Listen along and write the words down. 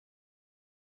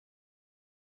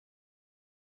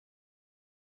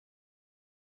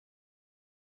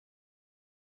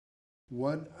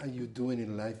What are you doing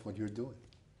in life, what you're doing?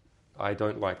 I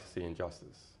don't like to see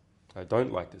injustice. I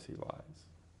don't like to see lies.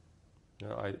 You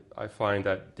know, I find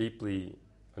that deeply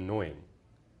annoying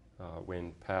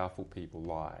when powerful people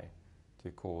lie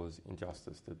to cause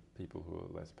injustice to people who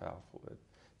are less powerful.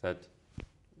 That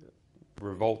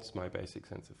revolts my basic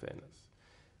sense of fairness.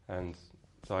 And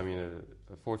so I'm in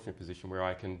a fortunate position where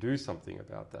I can do something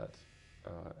about that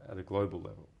at a global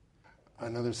level.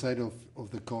 Another side of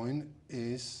the coin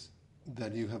is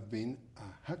that you have been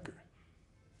a hacker.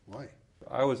 Why?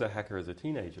 I was a hacker as a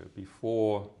teenager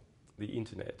before the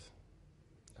internet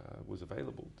was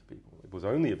available to people. It was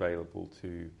only available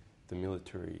to the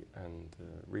military and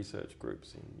research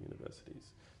groups in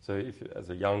universities. So if, as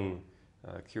a young,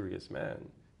 curious man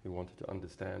who wanted to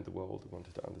understand the world, who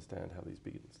wanted to understand how these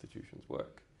big institutions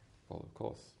work, well, of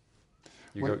course,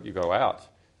 you go out.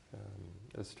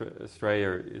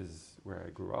 Australia is where I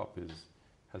grew up.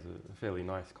 Has a fairly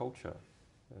nice culture,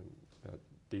 about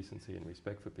decency and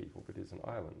respect for people, but is an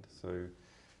island. So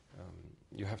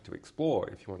you have to explore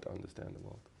if you want to understand the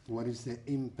world. What is the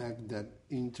impact that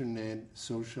internet,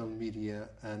 social media,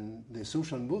 and the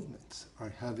social movements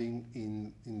are having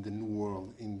in the new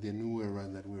world, in the new era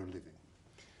that we're living?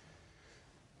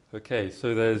 Okay,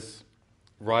 so there's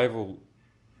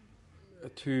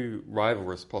two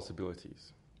rivalrous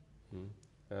possibilities.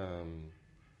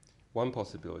 One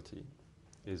possibility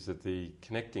is that the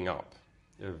connecting up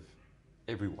of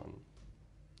everyone,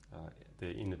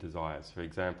 their inner desires. For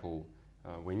example,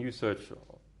 when you search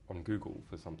on Google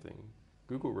for something,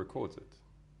 Google records it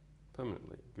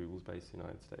permanently. Google's based in the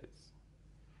United States.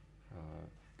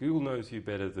 Google knows you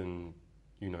better than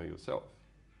you know yourself.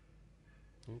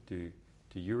 Do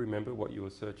you remember what you were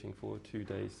searching for 2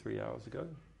 days, 3 hours ago?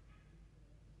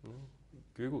 No?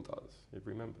 Google does. It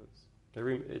remembers.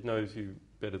 It knows you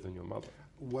better than your mother.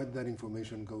 What that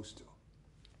information goes to?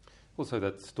 Also,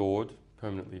 that's stored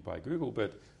permanently by Google,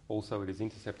 but also it is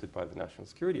intercepted by the National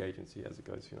Security Agency as it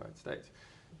goes to the United States.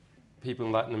 People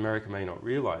in Latin America may not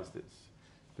realize this,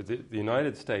 but the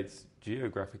United States'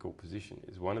 geographical position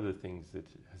is one of the things that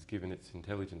has given its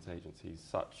intelligence agencies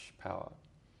such power.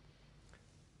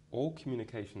 All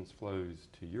communications flows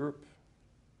to Europe,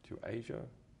 to Asia,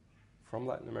 from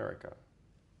Latin America,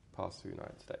 pass through the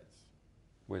United States,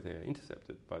 where they're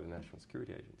intercepted by the National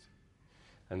Security Agency.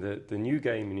 And the new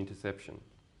game in interception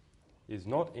is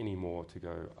not anymore to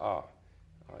go,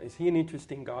 is he an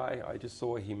interesting guy? I just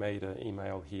saw he made an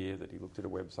email here, that he looked at a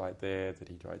website there, that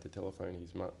he tried to telephone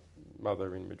his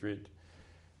mother in Madrid.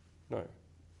 No.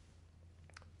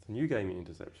 The new game in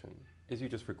interception is you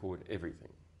just record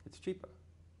everything. It's cheaper.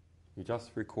 You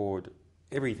just record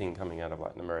everything coming out of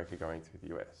Latin America going through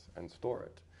the US and store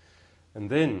it. And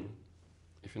then,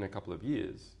 if in a couple of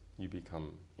years you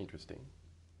become interesting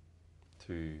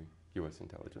to US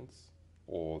intelligence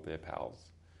or their pals,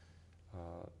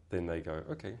 then they go,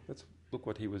 okay, let's look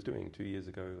what he was doing 2 years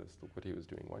ago, let's look what he was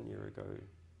doing 1 year ago,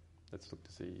 let's look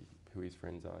to see who his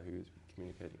friends are, who he's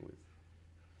communicating with.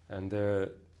 And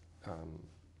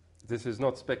this is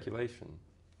not speculation.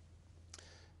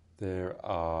 There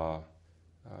are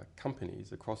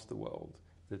companies across the world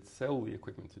that sell the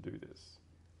equipment to do this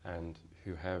and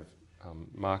who have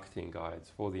marketing guides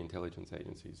for the intelligence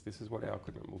agencies. This is what our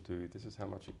equipment will do, this is how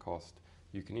much it costs.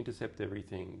 You can intercept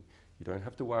everything. You don't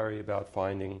have to worry about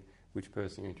finding which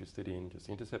person you're interested in. Just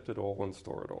intercept it all and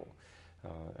store it all.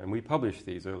 And we published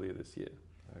these earlier this year,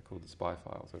 called the Spy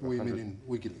Files. We mean in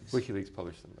WikiLeaks. WikiLeaks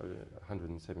published them. Over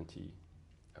 170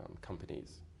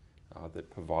 companies that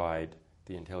provide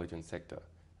the intelligence sector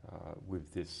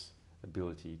with this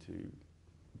ability to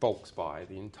bulk spy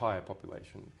the entire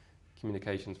population.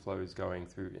 Communications flows going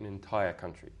through an entire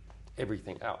country.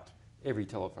 Everything out. Every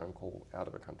telephone call out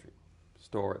of a country.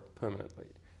 Store it permanently.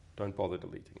 Don't bother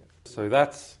deleting it. So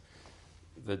that's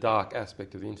the dark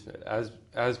aspect of the internet.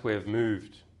 As we've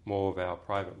moved more of our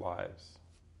private lives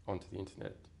onto the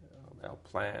internet, our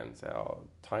plans, our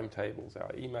timetables,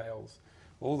 our emails,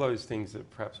 all those things that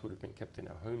perhaps would have been kept in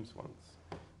our homes once,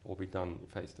 or be done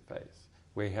face to face,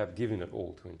 we have given it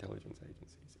all to intelligence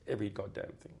agencies, every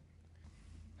goddamn thing.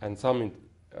 And some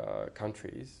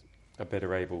countries are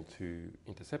better able to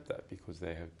intercept that because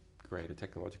they have greater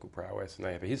technological prowess and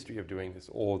they have a history of doing this,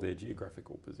 or their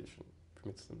geographical position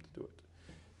permits them to do it.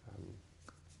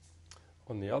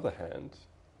 On the other hand,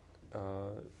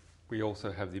 we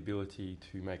also have the ability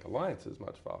to make alliances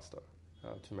much faster,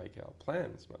 to make our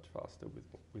plans much faster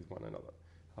with one another,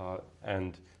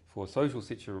 and for social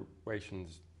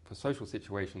situations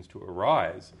to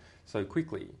arise so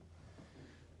quickly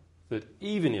that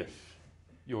even if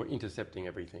you're intercepting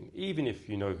everything, even if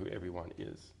you know who everyone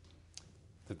is,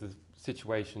 that the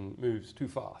situation moves too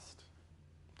fast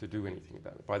to do anything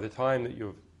about it. By the time that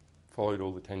you've followed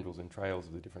all the tendrils and trails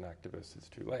of the different activists, it's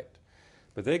too late.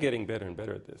 But they're getting better and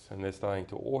better at this, and they're starting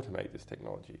to automate this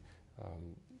technology.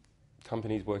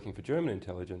 Companies working for German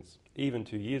intelligence, even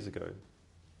 2 years ago,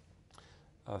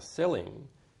 are selling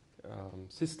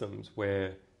systems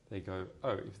where they go,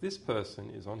 oh, if this person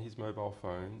is on his mobile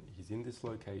phone, he's in this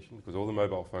location, because all the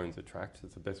mobile phones are tracked.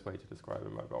 It's the best way to describe a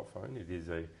mobile phone. It is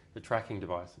a tracking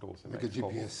device that also makes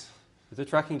calls. Like a GPS. It's a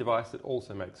tracking device that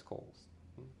also makes calls.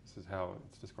 This is how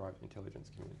it's described in the intelligence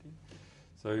community.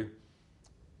 So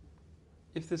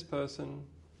if this person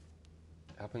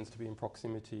happens to be in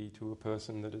proximity to a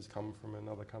person that has come from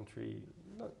another country,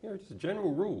 just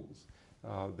general rules,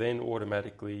 then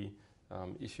automatically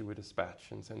issue a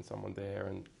dispatch and send someone there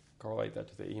and correlate that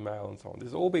to their email and so on. This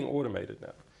is all being automated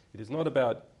now. It is not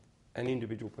about an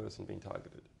individual person being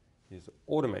targeted. It is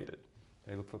automated.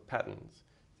 They look for patterns.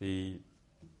 The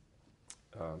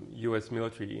US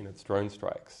military in its drone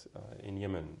strikes in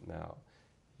Yemen now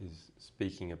is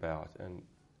speaking about, and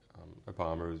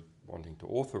Obama is wanting to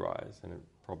authorize, and it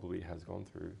probably has gone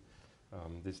through,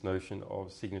 this notion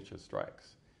of signature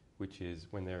strikes, which is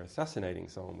when they're assassinating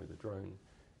someone with a drone,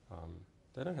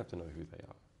 they don't have to know who they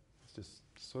are. It's just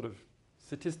sort of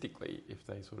statistically, if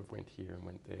they sort of went here and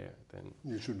went there, then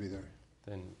you should be there.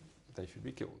 Then they should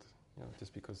be killed.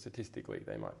 Just because statistically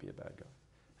they might be a bad guy,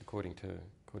 according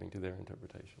to their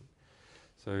interpretation.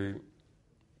 So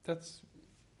that's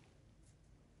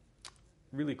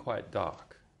really quite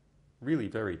dark, really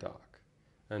very dark.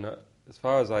 And as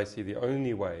far as I see, the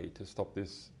only way to stop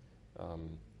this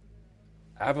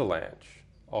avalanche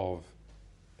of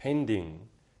pending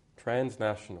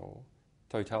transnational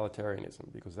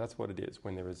totalitarianism, because that's what it is.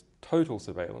 When there is total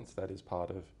surveillance, that is part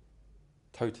of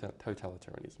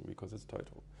totalitarianism, because it's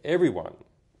total. Everyone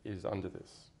is under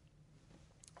this.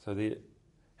 So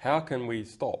how can we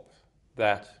stop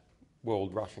that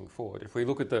world rushing forward? If we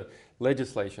look at the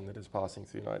legislation that is passing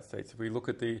through the United States, if we look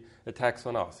at the attacks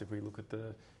on us, if we look at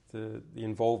the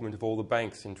involvement of all the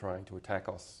banks in trying to attack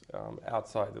us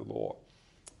outside the law,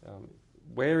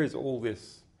 where is all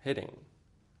this heading?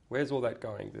 Where's all that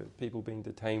going? The people being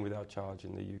detained without charge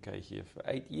in the UK here for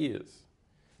 8 years.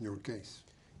 Your case?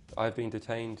 I've been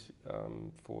detained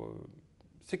for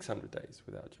 600 days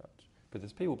without charge. But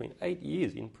there's people been 8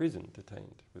 years in prison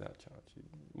detained without charge.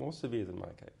 More severe than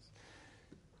my case.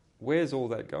 Where's all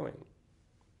that going?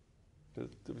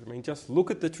 I mean, just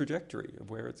look at the trajectory of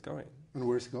where it's going. And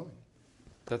where's it going?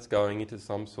 That's going into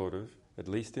some sort of, at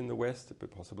least in the West,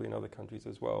 but possibly in other countries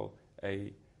as well,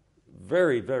 a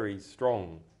very, very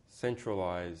strong,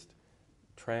 centralised,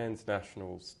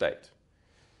 transnational state.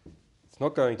 It's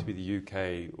not going to be the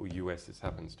UK or US this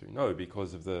happens to, no,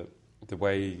 because of the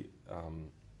way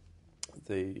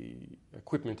the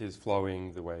equipment is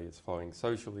flowing, the way it's flowing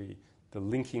socially, the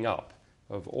linking up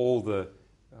of all the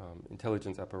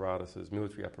intelligence apparatuses,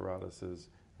 military apparatuses,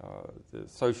 the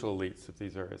social elites of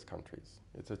these various countries.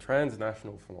 It's a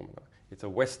transnational phenomena. It's a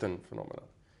Western phenomena.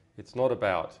 It's not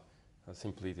about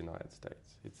simply the United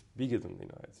States. It's bigger than the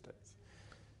United States.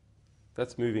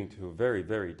 That's moving to a very,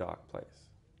 very dark place.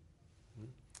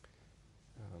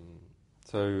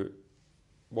 So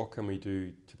what can we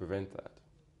do to prevent that?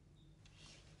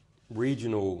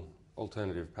 Regional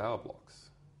alternative power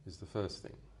blocks is the first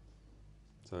thing.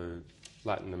 So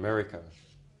Latin America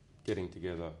getting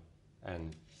together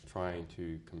and trying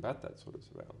to combat that sort of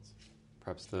surveillance.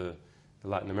 Perhaps the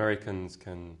Latin Americans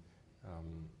can,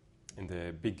 in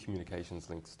their big communications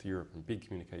links to Europe and big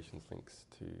communications links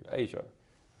to Asia,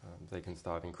 they can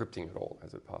start encrypting it all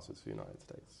as it passes through the United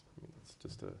States. I mean, it's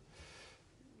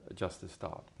just a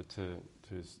start, but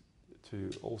to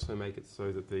also make it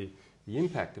so that the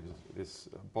impact of this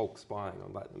bulk spying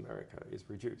on Latin America is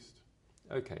reduced.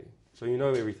 Okay, so you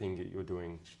know everything that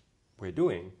we're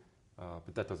doing,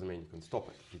 but that doesn't mean you can stop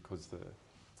it, because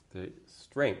the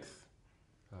strength,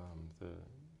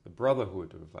 the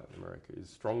brotherhood of Latin America is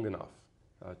strong enough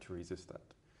to resist that.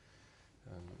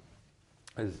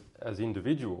 As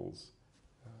individuals,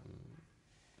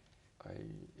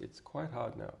 it's quite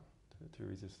hard now to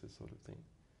resist this sort of thing.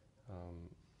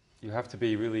 You have to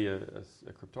be really a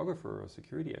cryptographer or a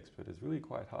security expert. It's really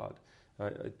quite hard.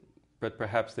 But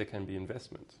perhaps there can be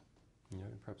investment.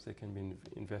 Perhaps there can be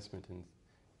investment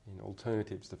in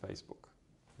alternatives to Facebook,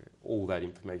 where all that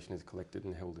information is collected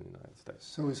and held in the United States.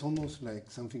 So it's almost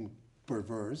like something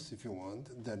perverse, if you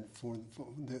want, that for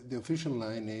the official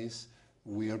line is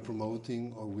we are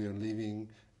promoting or we are living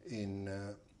in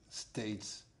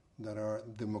states that are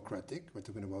democratic. We're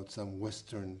talking about some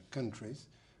Western countries,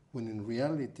 when in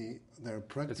reality they're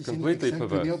practicing exactly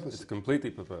the opposite. It's completely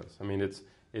perverse. I mean,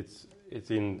 it's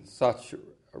in such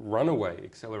runaway,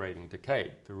 accelerating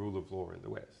decay, the rule of law in the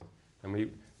West.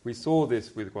 And we saw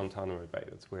this with Guantanamo Bay.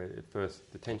 That's where at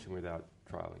first detention without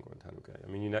trial in Guantanamo Bay. I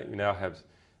mean, you now have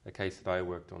a case that I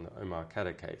worked on, the Omar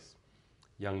Khadr case.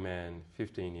 Young man,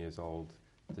 15 years old,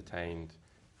 detained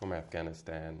from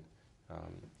Afghanistan.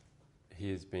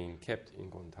 He has been kept in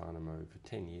Guantanamo for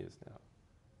 10 years now.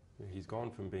 He's gone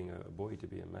from being a boy to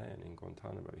be a man in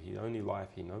Guantanamo. The only life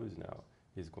he knows now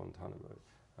is Guantanamo.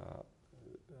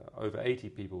 Over 80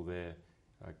 people there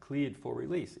cleared for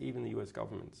release. Even the US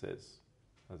government says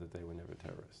that they were never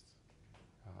terrorists.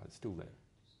 It's still there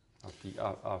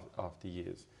after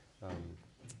years.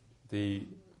 The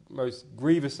most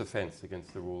grievous offence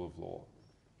against the rule of law,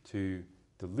 to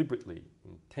deliberately,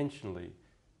 intentionally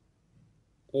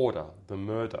order the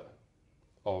murder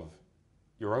of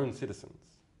your own citizens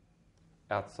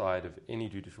outside of any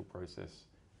judicial process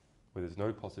where there's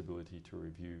no possibility to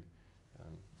review.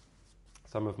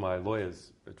 Some of my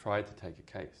lawyers tried to take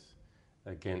a case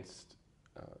against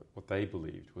what they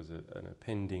believed was an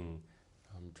impending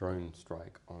drone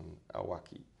strike on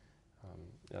al-Waki,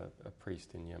 a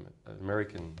priest in Yemen, an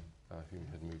American who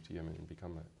had moved to Yemen and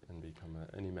become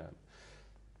an imam.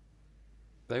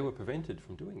 They were prevented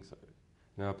from doing so.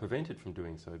 Now, prevented from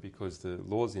doing so because the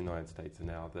laws in the United States are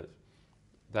now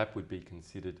that would be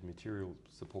considered material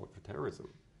support for terrorism.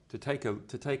 To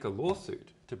take a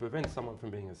lawsuit to prevent someone from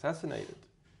being assassinated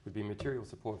would be material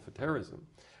support for terrorism.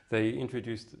 They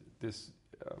introduced this.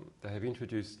 They have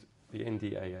introduced the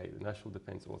NDAA, the National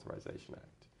Defense Authorization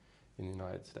Act, in the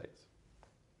United States.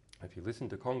 If you listen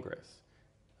to Congress,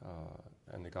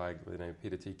 and the guy by the name of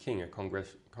Peter T. King, a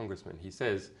congressman, he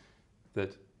says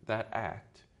that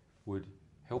act would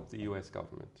help the US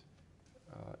government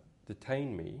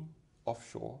detain me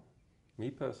offshore, me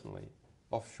personally,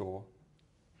 offshore,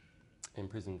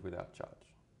 imprisoned without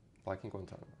charge, like in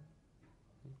Guantanamo.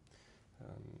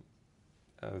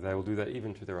 They will do that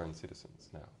even to their own citizens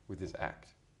now with this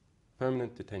act.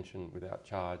 Permanent detention without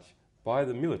charge by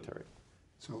the military.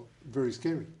 So, very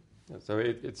scary. Yeah, so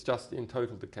it's just in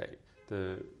total decay.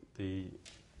 The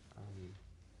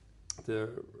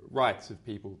rights of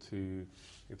people to,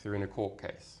 if they're in a court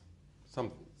case,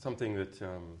 something that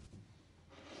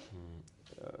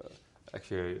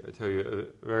actually, I tell you,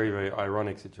 a very, very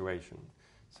ironic situation.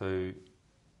 So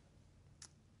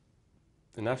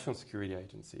the National Security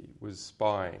Agency was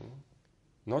spying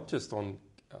not just on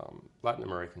Latin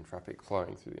American traffic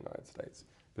flowing through the United States,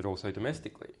 but also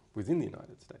domestically within the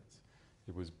United States.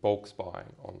 It was bulk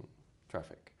spying on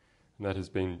traffic. And that has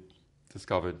been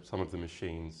discovered. Some of the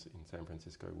machines in San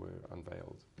Francisco were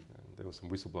unveiled. And there were some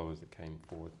whistleblowers that came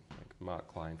forward, like Mark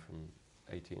Klein from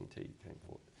AT&T came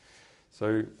forward.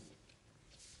 So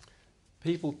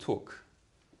people took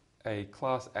a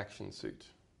class action suit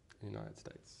in the United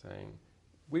States saying,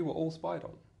 we were all spied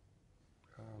on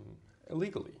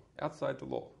illegally, outside the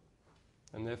law.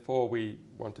 And therefore we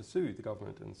want to sue the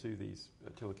government and sue these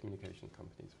telecommunications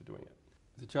companies for doing it.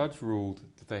 The judge ruled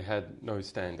that they had no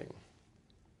standing,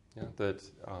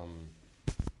 that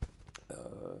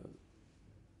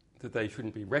they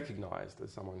shouldn't be recognised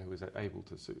as someone who was able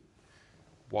to sue.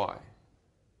 Why?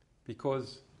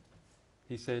 Because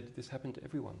he said, this happened to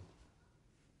everyone.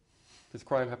 This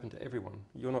crime happened to everyone.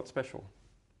 You're not special.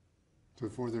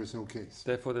 Therefore, there's no case.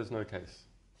 Therefore, there's no case.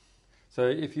 So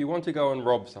if you want to go and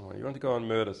rob someone, you want to go and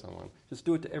murder someone, just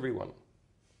do it to everyone.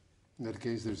 In that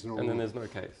case, there's no... And then there's no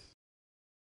case.